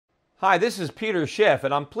Hi, this is Peter Schiff,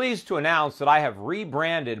 and I'm pleased to announce that I have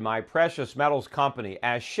rebranded my precious metals company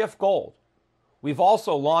as SchiffGold. We've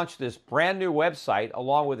also launched this brand new website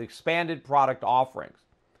along with expanded product offerings.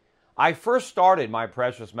 I first started my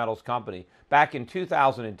precious metals company back in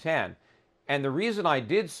 2010, and the reason I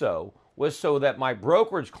did so was so that my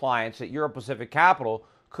brokerage clients at Euro Pacific Capital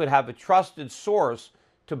could have a trusted source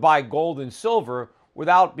to buy gold and silver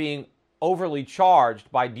without being overly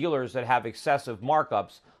charged by dealers that have excessive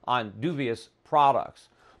markups on dubious products.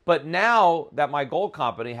 But now that my gold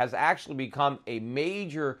company has actually become a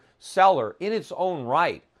major seller in its own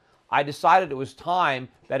right, I decided it was time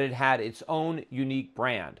that it had its own unique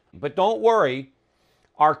brand. But don't worry,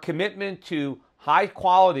 our commitment to high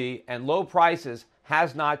quality and low prices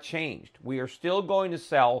has not changed. We are still going to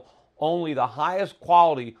sell only the highest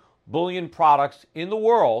quality bullion products in the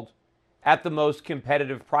world at the most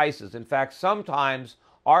competitive prices. In fact, sometimes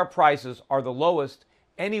our prices are the lowest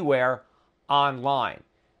anywhere online.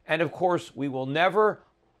 And of course, we will never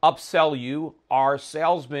upsell you. Our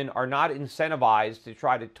salesmen are not incentivized to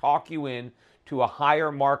try to talk you in to a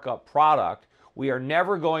higher markup product. We are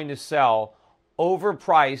never going to sell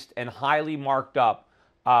overpriced and highly marked up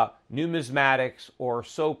numismatics or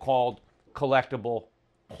so-called collectible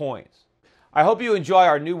coins. I hope you enjoy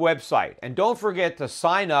our new website, and don't forget to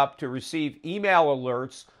sign up to receive email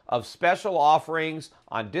alerts of special offerings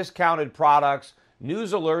on discounted products,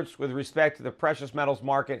 news alerts with respect to the precious metals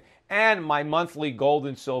market, and my monthly gold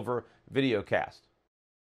and silver videocast.